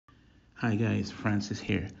Hi guys, Francis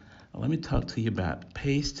here. Let me talk to you about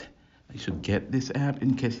Paste. You should get this app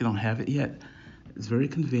in case you don't have it yet. It's very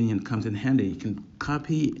convenient, comes in handy. You can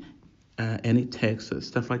copy any text,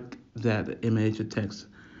 stuff like that, image or text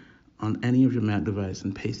on any of your Mac device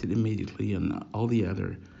and paste it immediately on all the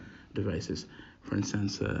other devices. For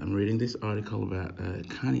instance, I'm reading this article about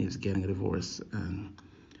Kanye is getting a divorce.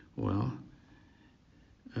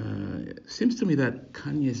 It seems to me that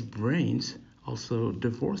Kanye's brains also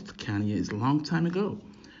divorced Kanye a long time ago.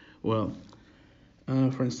 Well,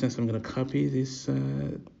 for instance, I'm going to copy this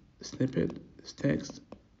snippet, this text,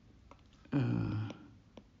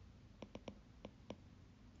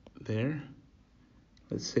 there.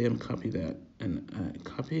 Let's say I'm copy that and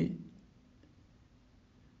copy,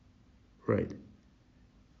 right.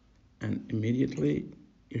 And immediately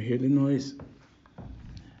you hear the noise.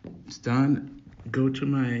 It's done. Go to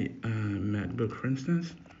my MacBook, for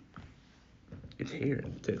instance. It's here.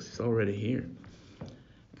 The text is already here.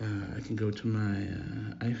 I can go to my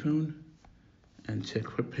iPhone and check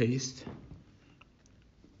for paste.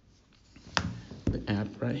 The app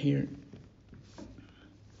right here.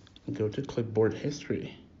 Go to clipboard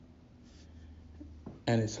history.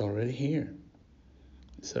 And it's already here.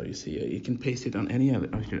 So you see, you can paste it on any other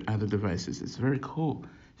of your other devices. It's very cool.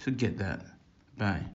 You should get that. Bye.